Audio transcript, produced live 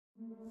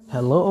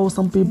Hello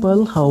awesome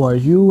people, how are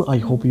you? I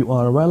hope you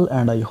are well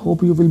and I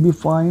hope you will be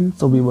fine.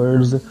 So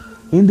viewers,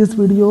 in this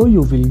video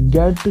you will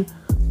get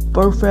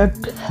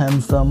perfect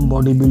handsome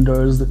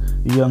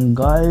bodybuilders, young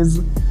guys.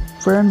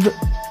 Friends,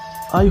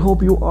 I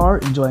hope you are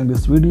enjoying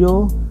this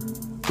video.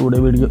 Today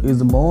video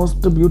is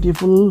most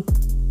beautiful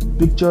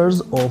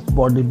pictures of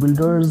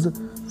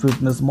bodybuilders,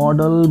 fitness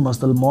model,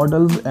 muscle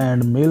models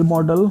and male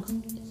model.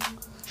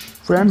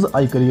 Friends,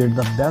 I create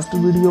the best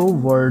video,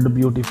 world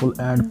beautiful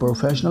and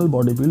professional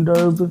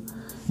bodybuilders.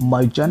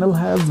 My channel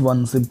has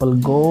one simple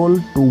goal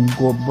to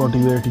go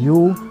motivate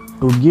you,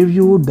 to give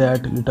you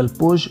that little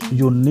push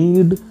you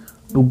need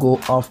to go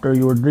after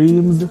your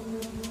dreams.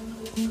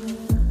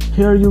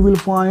 Here you will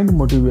find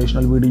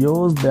motivational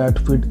videos that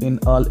fit in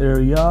all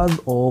areas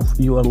of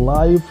your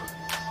life.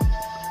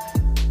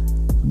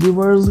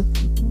 Viewers,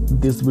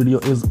 this video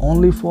is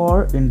only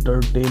for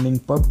entertaining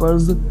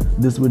purpose.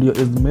 This video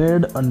is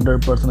made under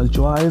personal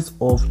choice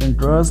of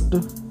interest.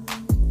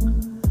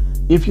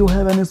 If you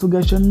have any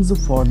suggestions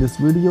for this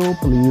video,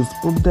 please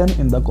put them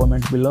in the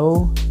comment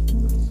below.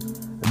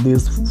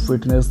 This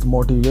fitness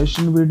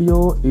motivation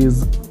video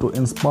is to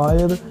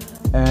inspire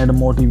and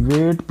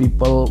motivate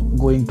people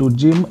going to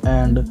gym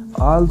and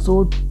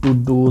also to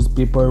those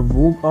people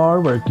who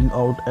are working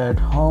out at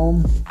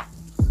home.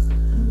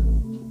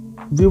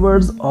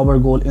 Viewers, our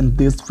goal in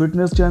this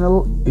fitness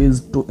channel is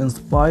to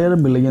inspire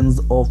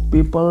millions of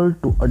people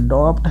to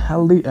adopt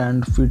healthy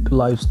and fit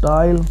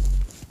lifestyle.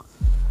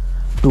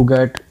 To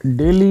get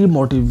daily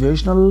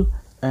motivational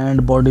and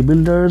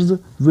bodybuilders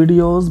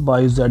videos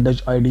by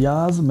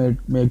Zhideas,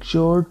 make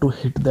sure to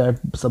hit that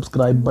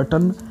subscribe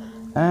button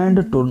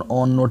and turn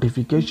on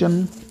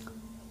notification.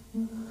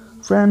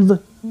 Friends,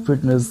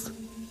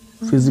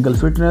 physical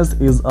fitness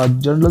is a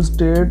general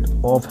state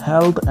of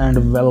health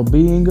and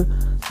well-being,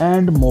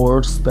 and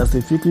more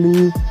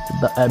specifically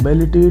the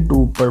ability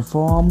to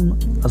perform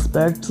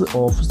aspects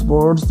of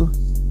sports,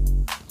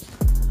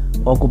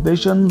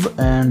 occupations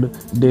and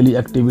daily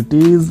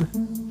activities.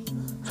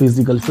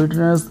 Physical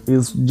fitness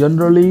is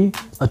generally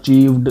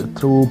achieved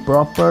through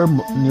proper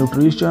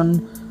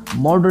nutrition,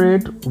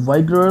 moderate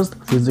vigorous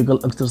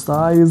physical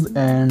exercise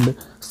and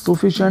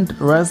sufficient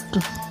rest.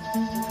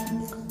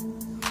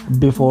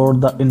 Before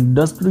the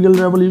Industrial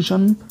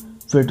Revolution,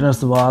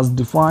 fitness was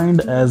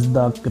defined as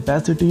the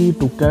capacity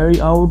to carry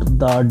out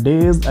the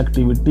day's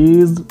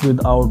activities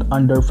without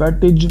under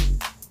fatigue.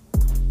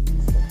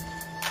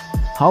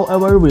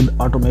 However, with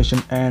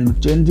automation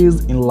and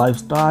changes in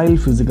lifestyle,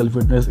 physical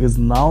fitness is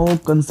now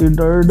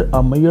considered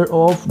a measure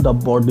of the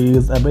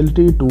body's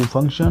ability to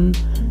function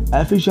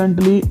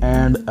efficiently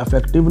and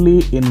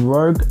effectively in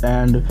work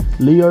and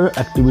leisure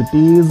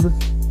activities.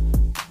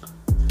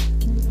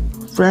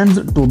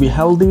 Friends, to be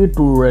healthy,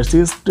 to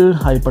resist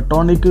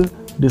hypertonic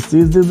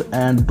diseases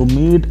and to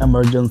meet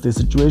emergency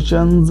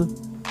situations.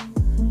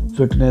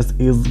 Fitness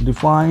is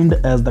defined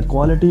as the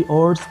quality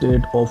or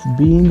state of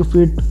being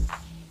fit.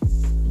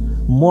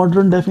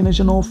 Modern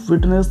definition of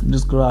fitness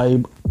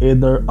describe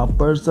either a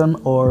person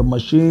or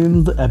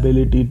machine's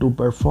ability to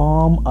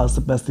perform a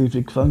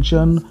specific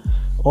function,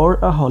 or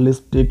a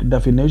holistic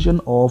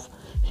definition of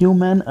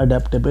human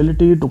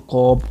adaptability to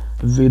cope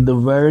with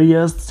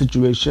various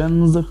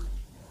situations.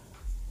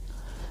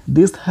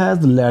 This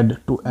has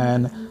led to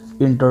an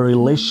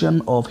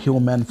interrelation of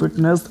human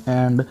fitness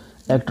and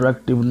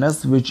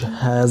attractiveness which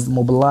has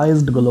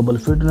mobilized global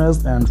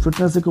fitness and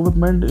fitness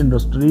equipment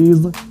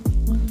industries.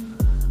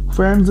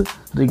 Friends,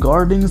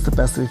 regarding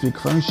specific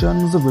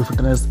functions,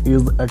 fitness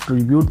is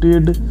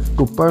attributed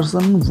to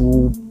person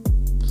who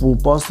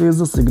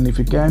possess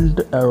significant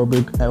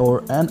aerobic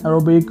or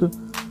anaerobic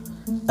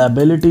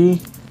ability,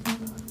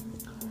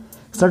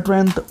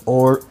 strength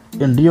or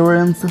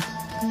endurance.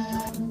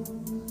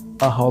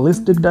 A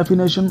holistic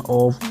definition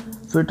of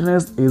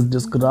fitness is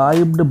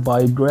described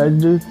by Greg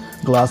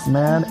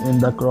Glassman in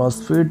the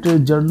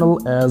CrossFit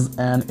Journal as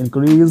an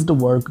increased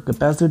work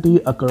capacity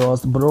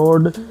across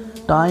broad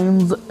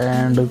times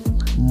and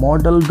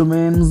modal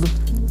domains,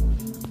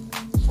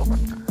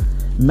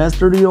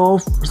 mastery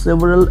of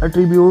several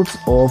attributes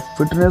of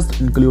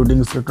fitness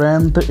including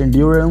strength,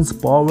 endurance,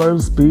 power,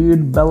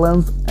 speed,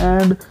 balance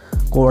and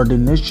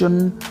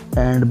coordination,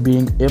 and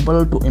being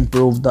able to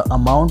improve the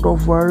amount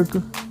of work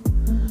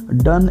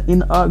done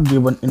in a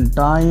given in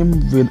time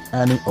with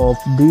any of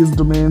these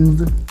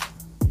domains.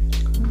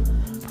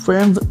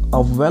 Friends,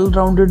 a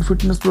well-rounded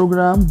fitness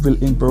program will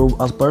improve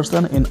a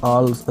person in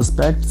all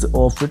aspects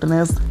of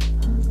fitness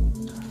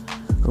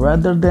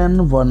rather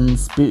than one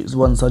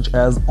such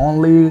as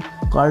only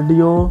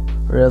cardio,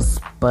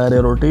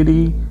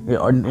 respiratory,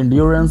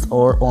 endurance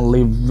or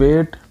only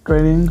weight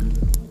training.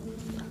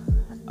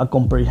 A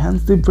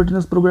comprehensive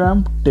fitness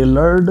program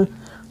tailored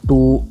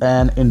to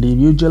an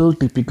individual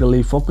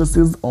typically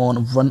focuses on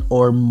one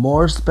or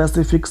more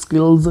specific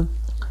skills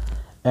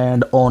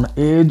and on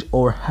age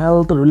or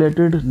health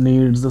related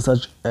needs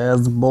such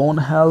as bone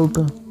health.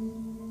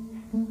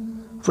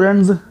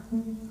 Friends,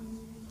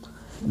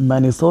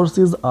 many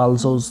sources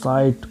also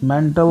cite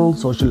mental,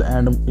 social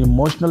and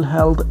emotional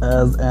health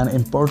as an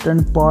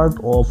important part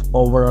of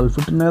overall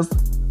fitness.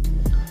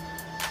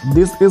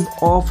 This is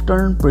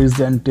often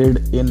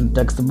presented in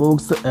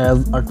textbooks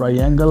as a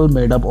triangle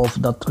made up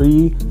of the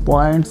 3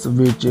 points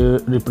which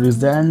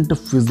represent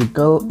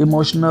physical,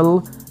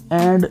 emotional,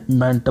 and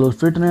mental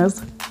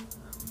fitness.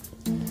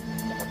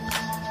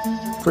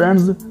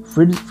 Friends,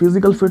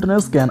 physical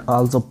fitness can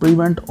also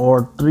prevent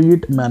or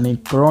treat many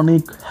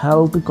chronic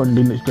health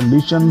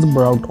conditions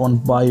brought on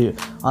by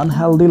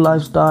unhealthy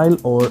lifestyle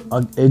or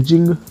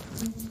aging.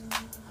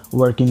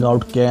 Working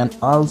out can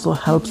also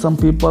help some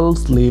people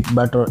sleep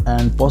better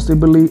and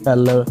possibly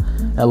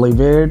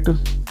alleviate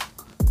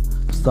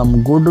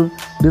some mood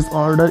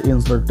disorder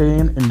in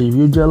certain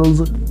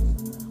individuals.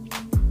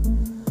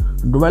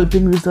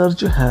 Developing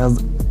research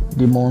has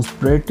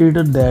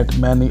demonstrated that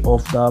many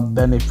of the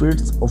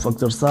benefits of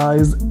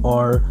exercise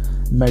are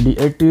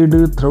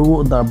mediated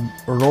through the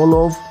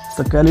role of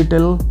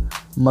skeletal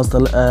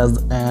muscle as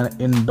an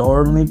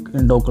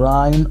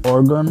endocrine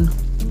organ.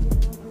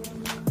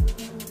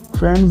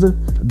 Friends,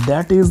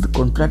 that is,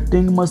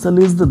 contracting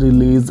muscles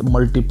release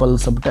multiple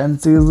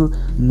substances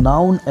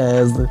known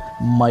as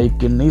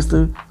myokines,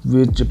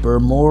 which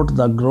promote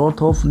the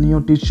growth of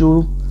new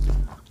tissue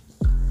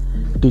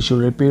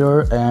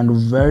repair, and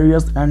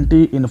various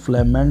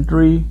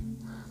anti-inflammatory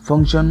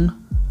function,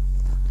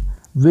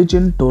 which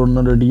in turn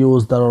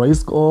reduce the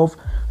risk of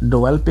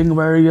developing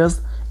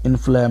various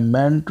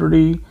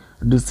inflammatory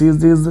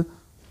diseases.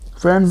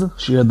 Friends,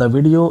 share the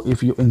video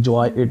if you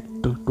enjoy it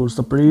to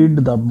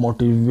spread the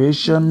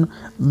motivation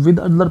with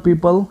other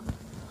people.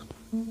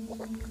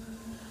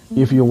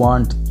 If you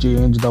want to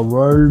change the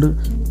world,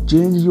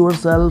 change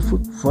yourself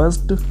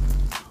first.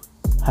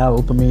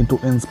 Help me to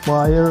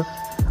inspire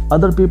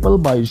other people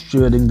by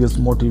sharing this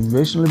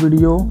motivational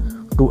video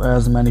to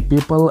as many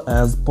people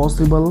as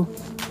possible.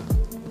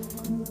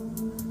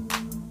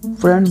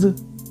 Friends,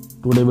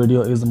 today's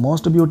video is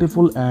most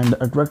beautiful and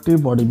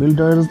attractive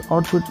bodybuilders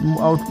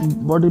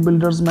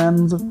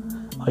men.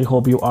 I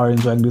hope you are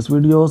enjoying this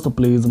video, so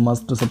please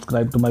must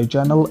subscribe to my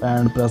channel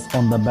and press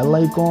on the bell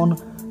icon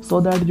so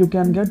that you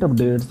can get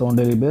updates on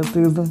daily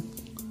basis.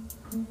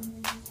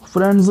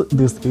 Friends,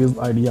 this is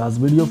ideas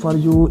video for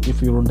you.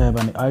 If you don't have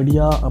any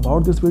idea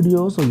about this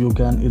video, so you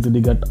can easily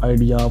get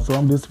idea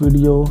from this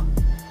video.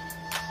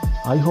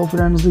 I hope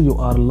friends you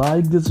are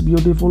like this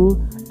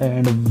beautiful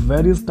and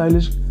very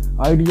stylish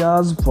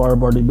ideas for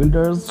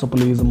bodybuilders, so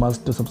please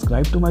must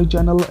subscribe to my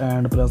channel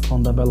and press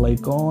on the bell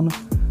icon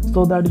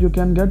so that you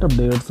can get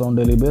updates on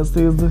daily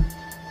basis.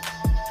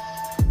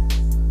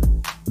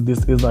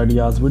 This is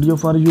ideas video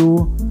for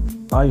you.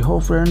 I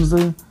hope friends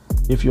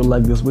if you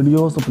like this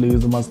video, so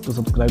please must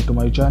subscribe to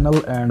my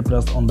channel and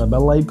press on the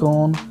bell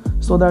icon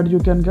so that you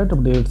can get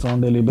updates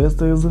on daily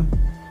basis.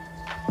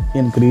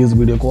 Increased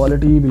video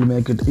quality will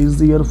make it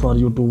easier for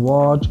you to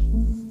watch.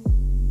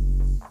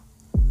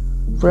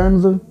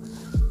 Friends,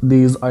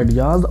 these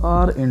ideas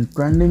are in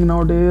trending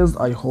nowadays.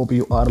 I hope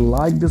you are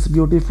like this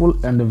beautiful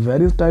and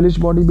very stylish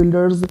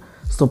bodybuilders,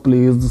 so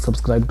please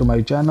subscribe to my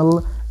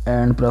channel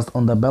and press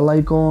on the bell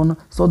icon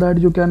so that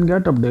you can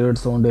get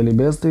updates on daily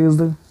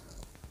basis.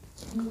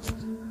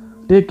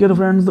 Take care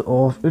friends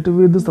of it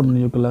with some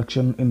new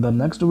collection in the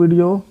next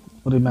video.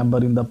 Remember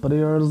in the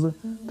prayers.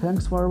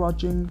 Thanks for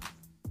watching.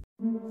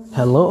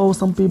 Hello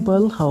awesome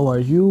people, how are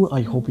you?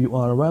 I hope you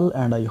are well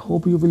and I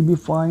hope you will be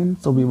fine.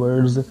 So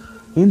viewers,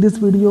 in this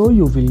video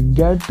you will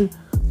get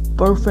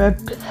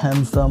perfect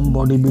handsome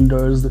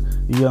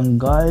bodybuilders, young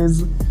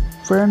guys.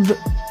 Friends,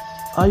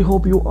 I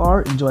hope you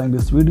are enjoying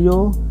this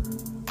video.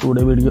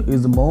 Today's video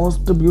is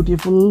most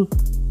beautiful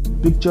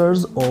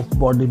pictures of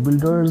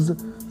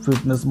bodybuilders,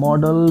 fitness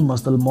model,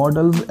 muscle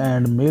models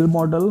and male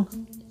model.